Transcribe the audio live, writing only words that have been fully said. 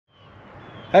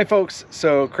Hi folks,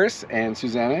 so Chris and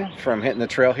Susanna from Hinton the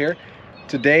Trail here.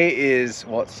 Today is,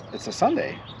 well, it's a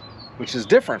Sunday, which is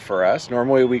different for us.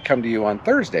 Normally we come to you on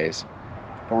Thursdays,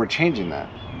 but we're changing that.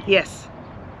 Yes.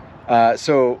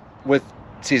 So with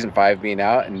season 5 being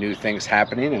out and new things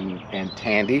happening and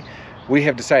Tandy, we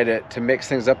have decided to mix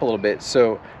things up a little bit.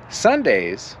 So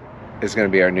Sundays is going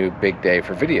to be our new big day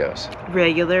for videos.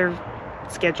 Regular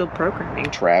scheduled programming.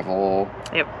 Travel.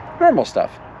 Yep. Normal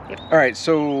stuff. Yep. All right,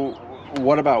 so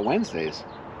what about Wednesdays?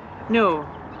 No.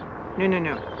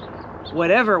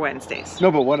 Whatever Wednesdays.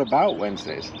 No, but what about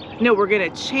Wednesdays? No, we're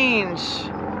gonna change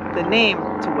the name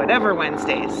to Whatever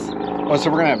Wednesdays. Oh,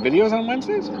 so we're gonna have videos on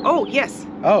Wednesdays? Oh, yes.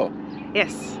 Oh.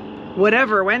 Yes.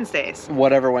 Whatever Wednesdays.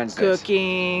 Whatever Wednesdays.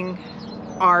 Cooking,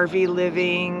 RV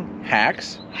living.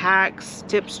 Hacks. Hacks,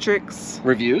 tips, tricks.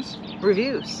 Reviews.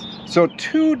 Reviews. So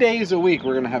 2 days a week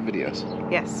we're gonna have videos.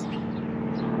 Yes.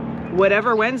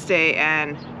 Whatever Wednesday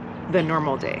and the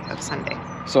normal day of Sunday.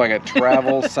 So I got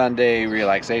travel Sunday,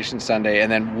 relaxation Sunday,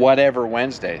 and then whatever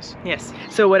Wednesdays. Yes.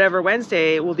 So Whatever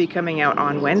Wednesday will be coming out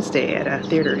on Wednesday at a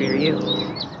theater near you.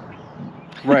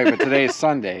 Right, but today is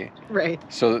Sunday. Right.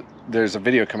 So there's a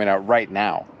video coming out right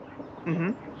now.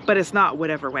 Mm-hmm. But it's not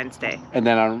Whatever Wednesday. And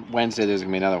then on Wednesday there's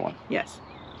gonna be another one. Yes.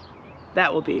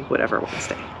 That will be Whatever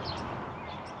Wednesday.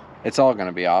 It's all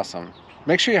gonna be awesome.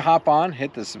 Make sure you hop on,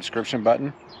 hit the subscription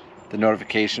button, the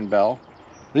notification bell,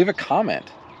 leave a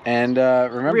comment, and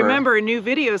remember new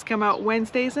videos come out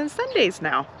Wednesdays and Sundays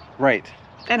now. Right.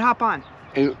 And hop on.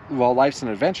 Well, life's an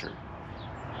adventure.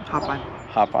 Hop on.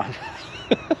 Hop on.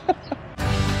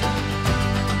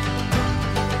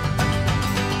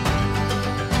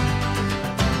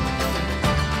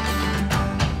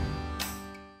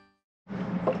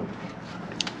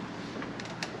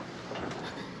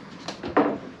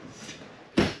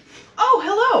 Oh,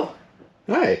 hello.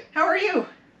 Hi. How are you?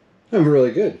 I'm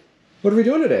really good. What are we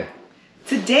doing today?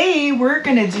 Today we're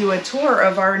going to do a tour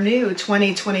of our new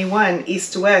 2021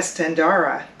 East-West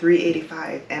Tandara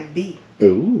 385MB.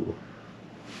 Ooh.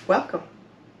 Welcome.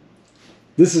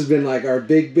 This has been like our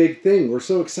big thing. We're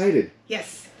so excited.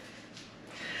 Yes.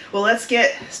 Well, let's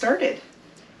get started.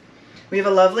 We have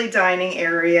a lovely dining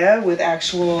area with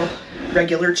actual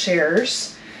regular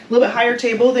chairs. A little bit higher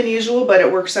table than usual, but it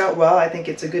works out well. I think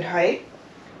it's a good height.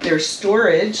 There's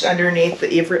storage underneath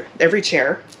every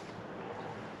chair.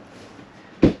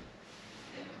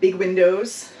 Big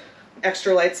windows,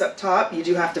 extra lights up top. You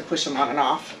do have to push them on and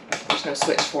off. There's no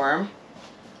switch for them.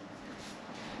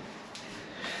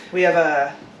 We have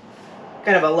a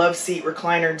kind of a love seat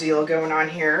recliner deal going on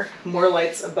here. More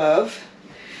lights above.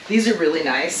 These are really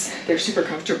nice. They're super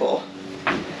comfortable.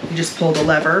 You just pull the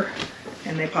lever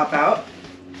and they pop out.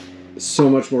 So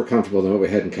much more comfortable than what we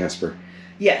had in Casper.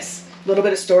 Yes, a little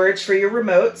bit of storage for your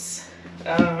remotes.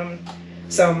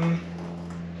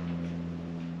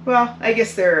 Well, I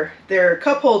guess they're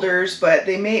cup holders, but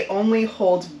they may only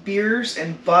hold beers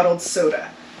and bottled soda.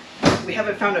 We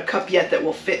haven't found a cup yet that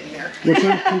will fit in there. Which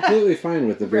I'm completely fine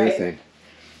with the very Right. thing.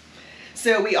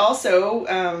 So we also,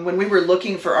 when we were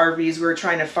looking for RVs, we were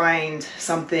trying to find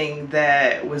something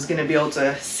that was going to be able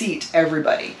to seat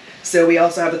everybody. So we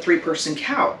also have a 3-person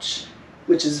couch,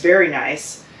 which is very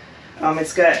nice.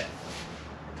 It's got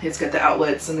the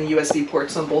outlets and the USB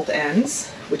ports on both ends,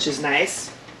 which is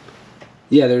nice.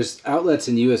 Yeah, there's outlets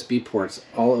and USB ports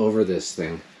all over this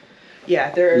thing.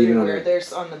 Yeah, they're Even everywhere.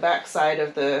 There's on the back side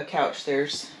of the couch.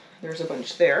 There's a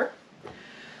bunch there.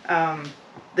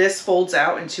 This folds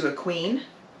out into a queen.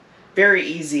 Very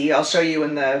easy. I'll show you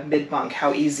in the mid-bunk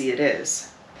how easy it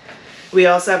is. We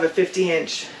also have a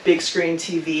 50-inch big screen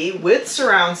TV with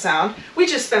surround sound. We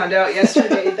just found out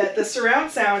yesterday that the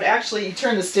surround sound actually, you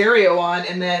turn the stereo on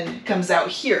and then comes out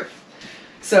here.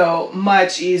 So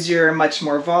much easier, much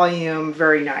more volume,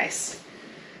 very nice.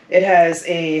 It has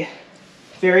a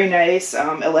very nice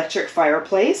electric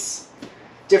fireplace.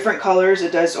 Different colors.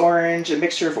 It does orange, a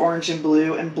mixture of orange and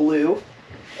blue,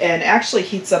 and actually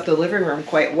heats up the living room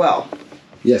quite well.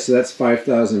 Yeah, so that's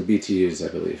 5,000 BTUs,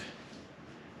 I believe.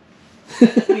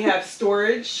 We have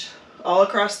storage all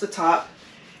across the top.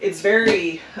 It's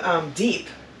very deep,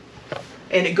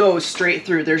 and it goes straight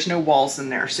through. There's no walls in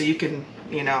there, so you can,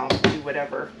 do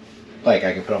whatever. Like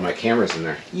I can put all my cameras in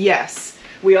there. Yes.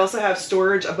 We also have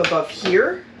storage up above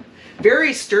here.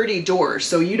 Very sturdy doors,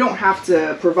 so you don't have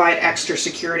to provide extra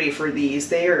security for these.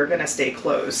 They are going to stay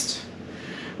closed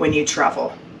when you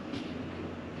travel.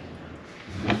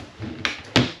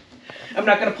 I'm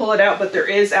not going to pull it out, but there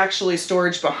is actually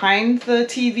storage behind the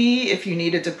TV. If you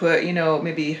needed to put,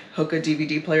 maybe hook a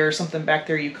DVD player or something back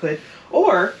there, you could.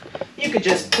 Or you could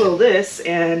just pull this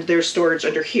and there's storage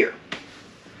under here.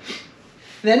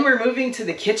 Then we're moving to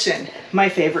the kitchen, my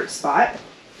favorite spot.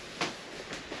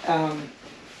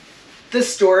 The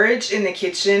storage in the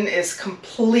kitchen is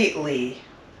completely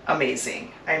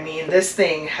amazing. I mean, this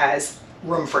thing has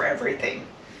room for everything.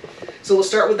 So we'll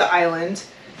start with the island.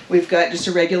 We've got just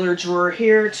a regular drawer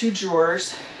here, 2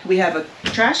 drawers. We have a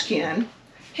trash can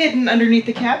hidden underneath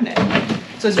the cabinet.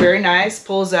 So it's very nice,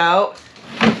 pulls out.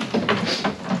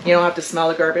 You don't have to smell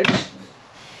the garbage.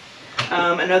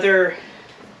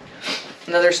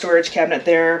 Another storage cabinet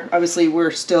there. Obviously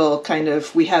we're still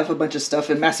we have a bunch of stuff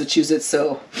in Massachusetts,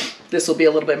 so this will be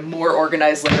a little bit more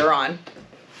organized later on.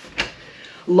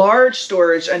 Large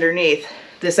storage underneath.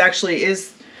 This actually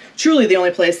is truly the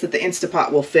only place that the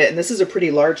Instapot will fit, and this is a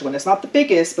pretty large one. It's not the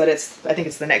biggest, but I think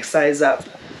it's the next size up.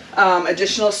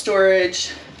 Additional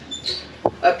storage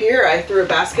up here. I threw a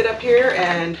basket up here,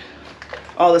 and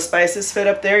all the spices fit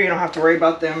up there. You don't have to worry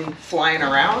about them flying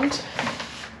around.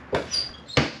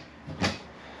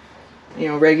 You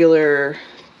know, regular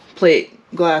plate,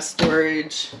 glass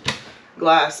storage,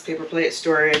 glass, paper plate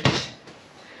storage.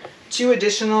 2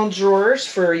 additional drawers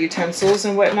for utensils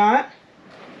and whatnot.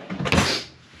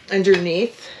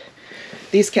 Underneath,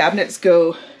 these cabinets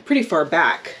go pretty far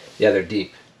back. Yeah, they're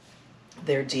deep.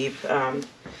 They're deep.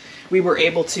 We were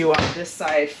able to, on this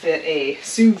side, fit a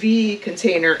sous vide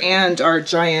container and our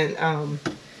giant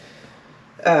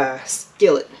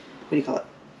skillet. What do you call it?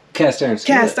 Cast iron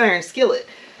skillet. Cast iron skillet.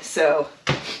 So,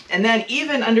 and then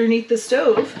even underneath the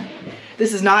stove,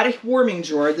 this is not a warming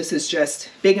drawer. This is just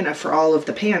big enough for all of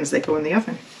the pans that go in the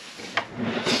oven.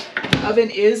 Oven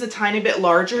is a tiny bit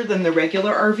larger than the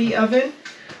regular RV oven.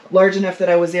 Large enough that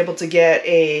I was able to get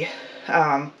a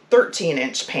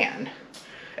 13-inch pan,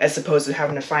 as opposed to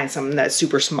having to find something that's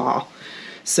super small.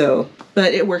 So,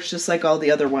 but it works just like all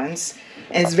the other ones.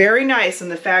 And it's very nice in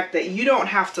the fact that you don't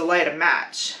have to light a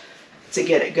match to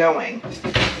get it going.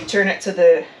 You turn it to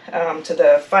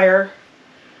the fire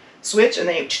switch, and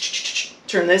then you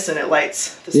turn this and it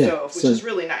lights the stove, which is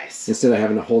really nice. Instead of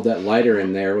having to hold that lighter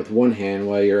in there with one hand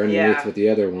while you're underneath with the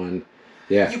other one.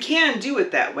 Yeah. You can do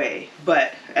it that way,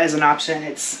 but as an option,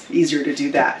 it's easier to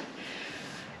do that.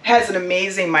 Has an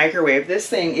amazing microwave. This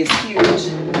thing is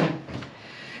huge.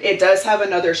 It does have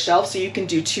another shelf, so you can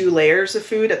do 2 layers of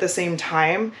food at the same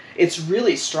time. It's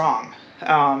really strong,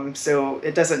 so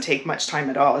it doesn't take much time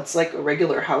at all. It's like a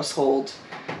regular household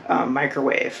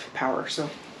microwave power. So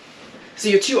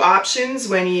you have 2 options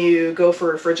when you go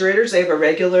for refrigerators. They have a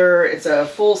regular, it's a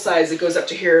full size, it goes up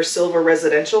to here, silver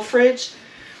residential fridge.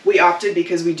 We opted,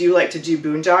 because we do like to do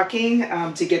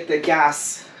boondocking, to get the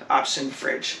gas option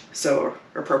fridge, or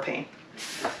propane.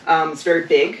 It's very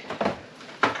big.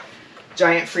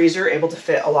 Giant freezer, able to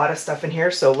fit a lot of stuff in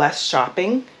here, so less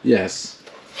shopping. Yes.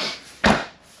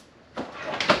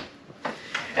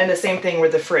 And the same thing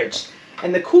with the fridge.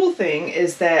 And the cool thing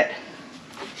is that,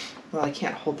 well, I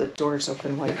can't hold the doors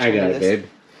open while you're trying to do this. I got it, babe.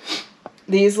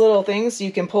 These little things,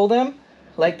 you can pull them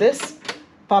like this,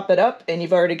 pop it up, and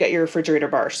you've already got your refrigerator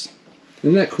bars.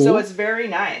 Isn't that cool? So it's very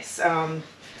nice.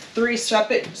 3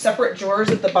 separate drawers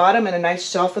at the bottom and a nice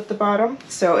shelf at the bottom.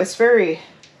 So it's very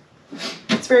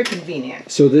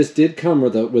convenient. So this did come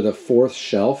with a 4th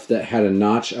shelf that had a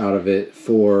notch out of it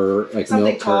for like something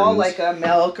milk tall, cartons. like a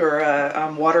milk or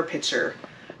a water pitcher.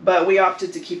 But we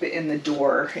opted to keep it in the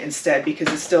door instead,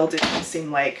 because it still didn't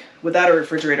seem like, without a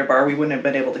refrigerator bar, we wouldn't have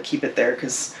been able to keep it there,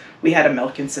 because we had a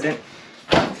milk incident.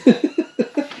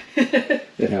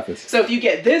 It happens. So if you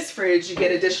get this fridge, you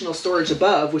get additional storage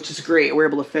above, which is great. We're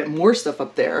able to fit more stuff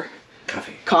up there.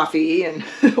 Coffee and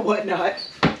whatnot.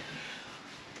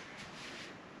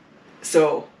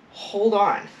 So hold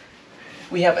on.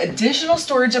 We have additional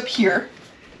storage up here.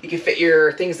 You can fit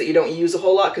your things that you don't use a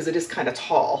whole lot, because it is kind of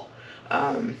tall.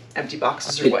 Empty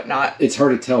boxes or whatnot. It's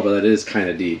hard to tell, but it is kind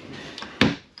of deep.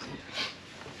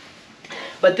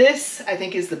 But this, I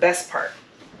think, is the best part.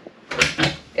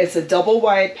 It's a double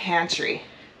wide pantry.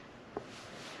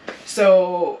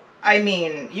 So, I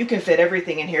mean, you can fit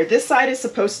everything in here. This side is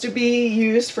supposed to be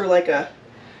used for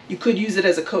you could use it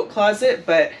as a coat closet,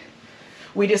 but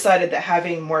we decided that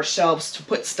having more shelves to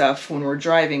put stuff when we're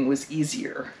driving was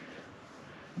easier.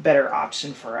 Better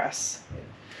option for us.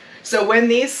 So when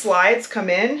these slides come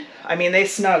in, I mean, they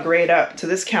snug right up to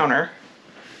this counter.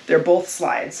 They're both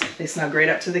slides. They snug right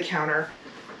up to the counter.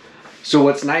 So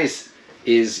what's nice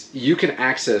is you can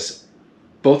access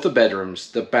both the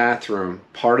bedrooms, the bathroom,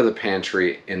 part of the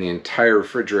pantry, and the entire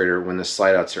refrigerator when the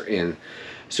slide outs are in.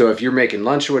 So if you're making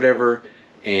lunch or whatever,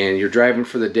 and you're driving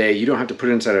for the day, you don't have to put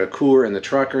it inside of a cooler in the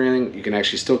truck or anything. You can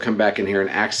actually still come back in here and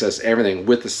access everything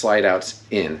with the slide outs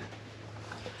in.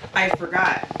 I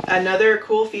forgot. Another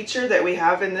cool feature that we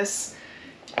have in this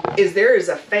is there is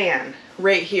a fan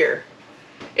right here.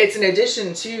 It's an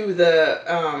addition to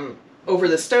the over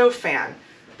the stove fan.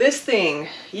 This thing,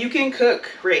 you can cook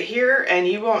right here and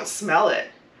you won't smell it.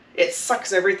 It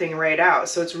sucks everything right out,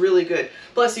 so it's really good.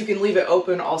 Plus you can leave it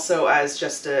open also as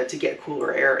just to get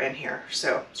cooler air in here.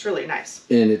 So it's really nice.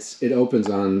 And it opens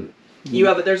on...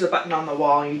 There's a button on the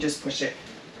wall and you just push it.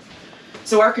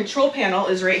 So our control panel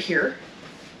is right here.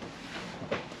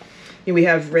 And we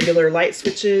have regular light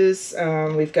switches.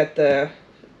 We've got the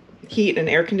heat and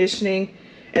air conditioning.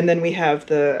 And then we have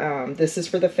the, this is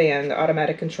for the fan, the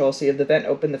automatic control. So you have the vent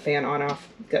open, the fan on, off.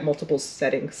 Got multiple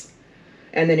settings.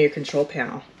 And then your control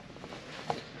panel.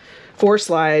 4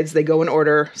 slides, they go in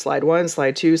order. Slide 1,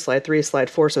 slide 2, slide 3, slide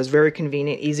 4. So it's very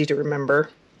convenient, easy to remember.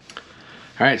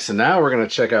 All right, so now we're gonna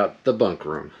check out the bunk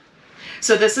room.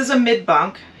 So this is a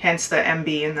mid-bunk, hence the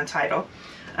MB in the title.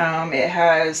 It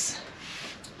has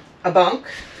a bunk,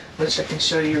 which I can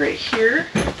show you right here.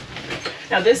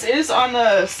 Now this is on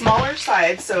the smaller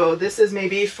side, so this is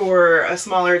maybe for a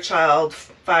smaller child,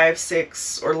 5,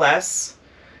 6 or less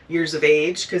years of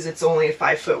age, because it's only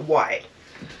 5 foot wide.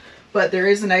 But there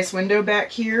is a nice window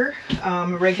back here,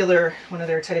 regular one of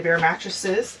their teddy bear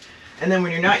mattresses. And then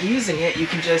when you're not using it, you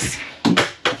can just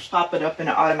pop it up and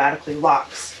it automatically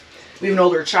locks. We have an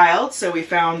older child, so we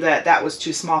found that that was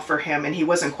too small for him and he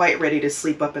wasn't quite ready to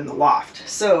sleep up in the loft.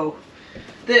 So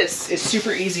this is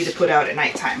super easy to put out at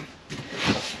nighttime.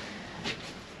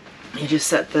 You just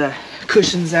set the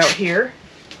cushions out here.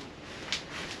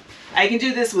 I can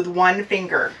do this with one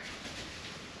finger.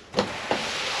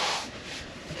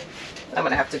 I'm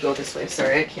gonna have to go this way,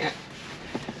 sorry, I can't.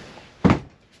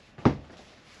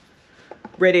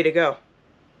 Ready to go.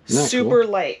 Not super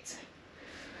cool. light.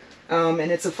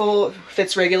 And it's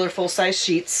fits regular full-size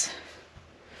sheets.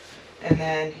 And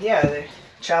then, yeah, the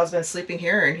child's been sleeping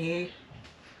here and he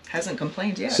hasn't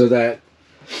complained yet. So that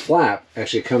flap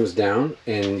actually comes down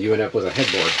and you end up with a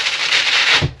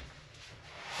headboard.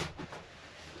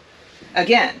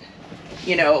 Again,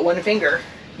 you know, one finger,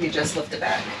 you just lift it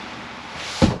back.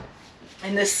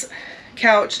 And this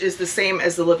couch is the same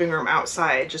as the living room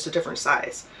outside, just a different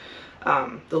size.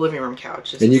 The living room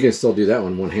couch. And you can still do that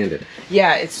one-handed.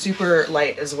 Yeah, it's super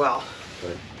light as well.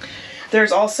 Good.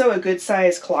 There's also a good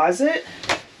size closet.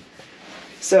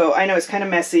 So I know it's kind of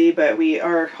messy, but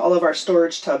all of our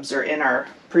storage tubs are in our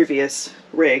previous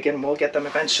rig and we'll get them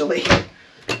eventually.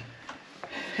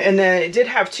 And then it did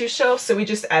have 2 shelves, so we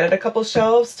just added a couple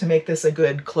shelves to make this a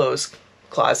good closed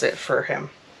closet for him.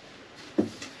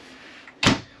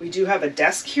 We do have a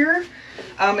desk here.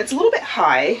 It's a little bit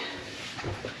high,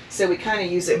 so we kind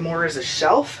of use it more as a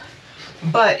shelf,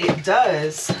 but it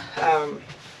does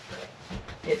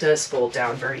fold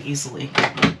down very easily,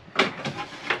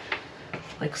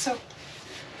 like so.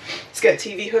 It's got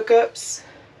TV hookups.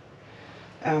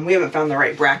 We haven't found the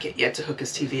right bracket yet to hook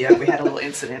his TV up. We had a little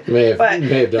incident. may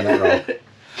have done that wrong.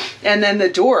 And then the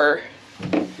door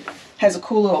has a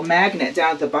cool little magnet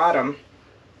down at the bottom,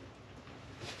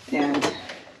 and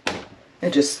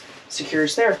it just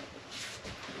secures there.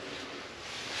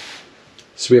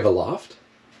 So we have a loft?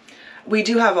 We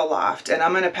do have a loft, and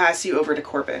I'm going to pass you over to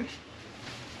Corbin.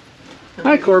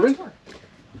 Hi, Corbin.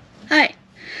 Hi.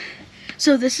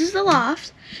 So this is the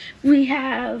loft. We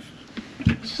have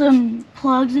some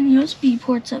plugs and USB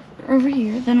ports up over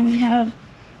here. Then we have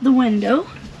the window.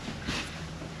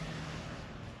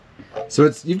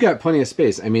 So you've got plenty of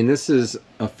space. I mean, this is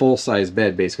a full-size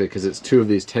bed basically because it's 2 of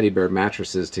these teddy bear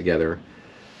mattresses together.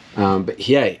 But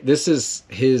yeah, this is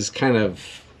his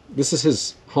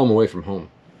home away from home.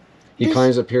 He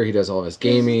climbs up here. He does all of his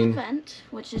gaming. This is the vent,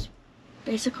 which is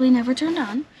basically never turned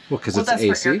on. Well, because it's that's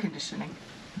AC. for air conditioning.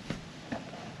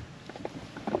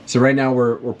 So right now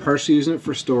we're partially using it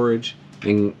for storage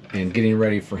and getting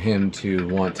ready for him to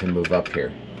want to move up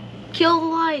here. Kill the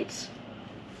lights.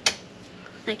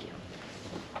 Thank you.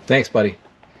 Thanks, buddy.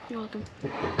 You're welcome.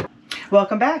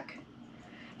 Welcome back.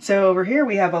 So over here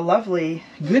we have a lovely,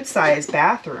 good-sized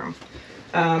bathroom.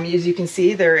 As you can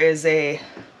see, there is a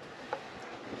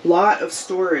lot of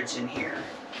storage in here.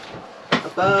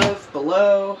 Above,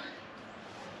 below.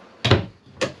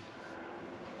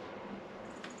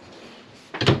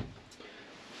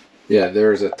 Yeah,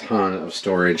 there's a ton of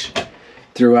storage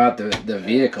throughout the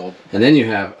vehicle. And then you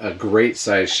have a great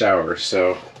sized shower.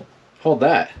 So hold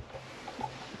that.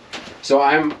 So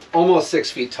I'm almost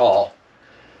 6 feet tall.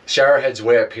 Shower head's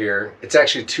way up here. It's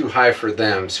actually too high for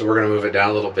them, so we're gonna move it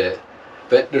down a little bit.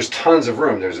 But there's tons of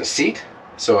room. There's a seat,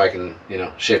 so I can,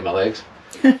 shave my legs.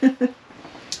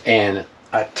 And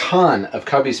a ton of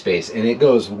cubby space, and it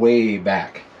goes way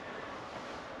back.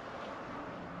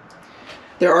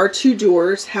 There are 2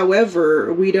 doors.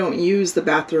 However, we don't use the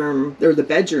bathroom or the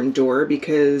bedroom door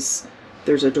because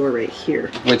there's a door right here.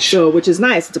 Which is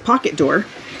nice. It's a pocket door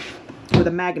with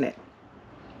a magnet.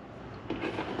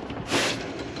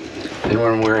 And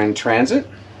when we're in transit,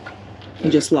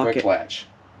 you just lock it. Latch.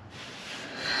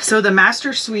 So the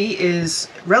master suite is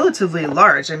relatively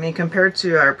large. I mean, compared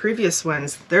to our previous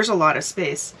ones, there's a lot of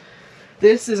space.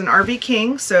 This is an RV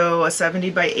King, so a 70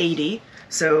 by 80.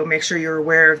 So make sure you're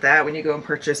aware of that when you go and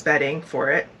purchase bedding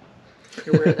for it.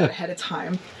 You're aware of that ahead of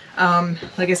time.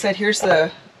 Like I said, here's the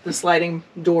sliding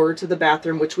door to the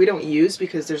bathroom, which we don't use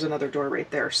because there's another door right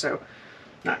there. So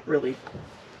not really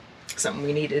something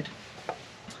we needed.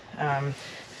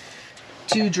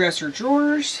 2 dresser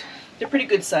drawers. They're pretty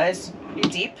good size, pretty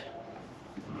deep.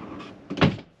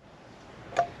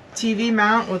 TV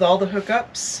mount with all the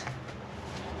hookups.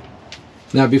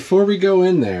 Now, before we go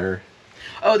in there...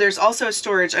 Oh, there's also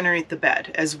storage underneath the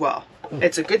bed as well. Oh.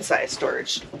 It's a good size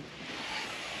storage.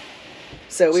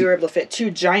 So we were able to fit 2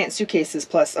 giant suitcases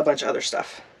plus a bunch of other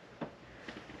stuff.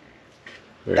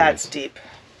 That's nice. Deep.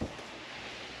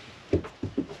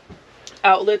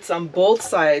 Outlets on both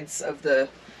sides of the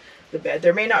bed.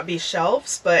 There may not be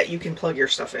shelves, but you can plug your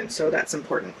stuff in, so that's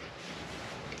important.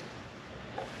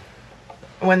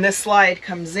 When this slide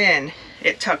comes in,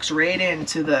 it tucks right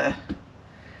into the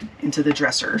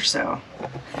dresser. So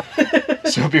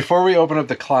so before we open up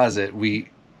the closet, we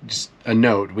a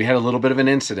note, we had a little bit of an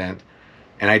incident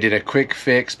and I did a quick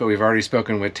fix, but we've already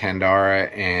spoken with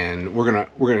Tandara and we're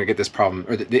gonna get this problem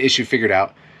or the issue figured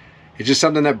out. It's just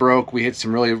something that broke. We hit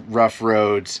some really rough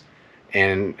roads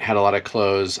and had a lot of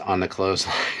clothes on the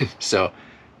clothesline. So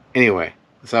anyway,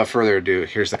 without further ado,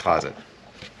 here's the closet.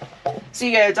 So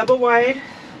you got a double wide.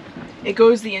 It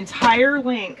goes the entire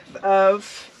length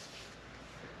of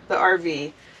the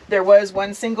RV. There was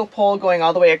one single pole going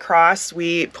all the way across.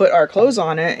 We put our clothes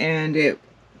on it and it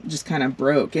just kind of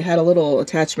broke. It had a little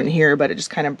attachment here, but it just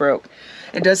kind of broke.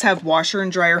 It does have washer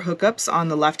and dryer hookups on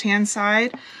the left-hand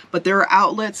side, but there are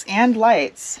outlets and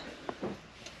lights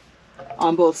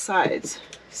on both sides.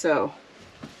 So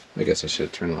I guess I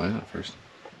should turn the light on first.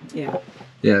 Yeah.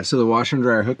 Yeah, so the washer and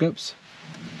dryer hookups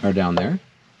are down there.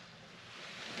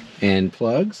 And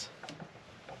plugs.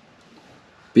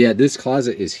 But yeah, this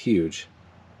closet is huge.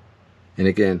 And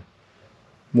again,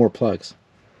 more plugs.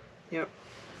 Yep.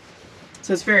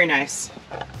 So it's very nice.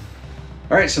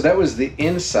 All right, so that was the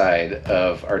inside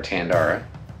of our Tandara.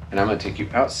 And I'm gonna take you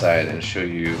outside and show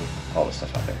you all the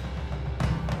stuff out there.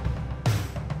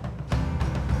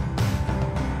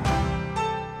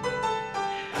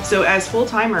 So as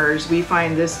full-timers, we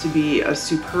find this to be a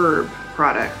superb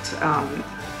product.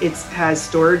 It has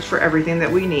storage for everything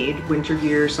that we need: winter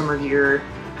gear, summer gear,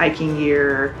 hiking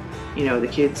gear, you know, the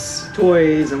kids'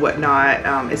 toys and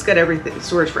whatnot. It's got everything,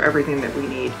 storage for everything that we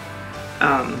need.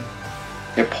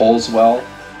 It pulls well,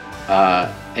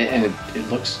 and it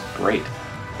looks great.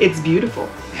 It's beautiful.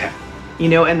 Yeah. You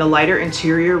know, and the lighter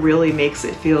interior really makes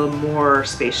it feel more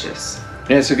spacious.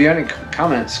 Yeah, so if you have any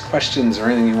comments, questions, or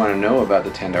anything you want to know about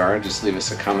the Tandara, just leave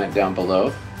us a comment down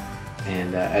below.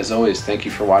 And as always, thank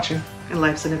you for watching. And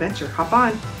life's an adventure. Hop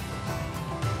on.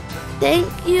 Thank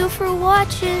you for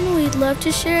watching. We'd love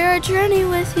to share our journey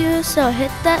with you. So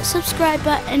hit that subscribe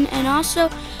button and also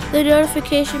the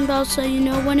notification bell so you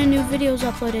know when a new video is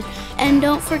uploaded. And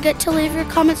don't forget to leave your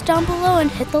comments down below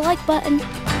and hit the like button.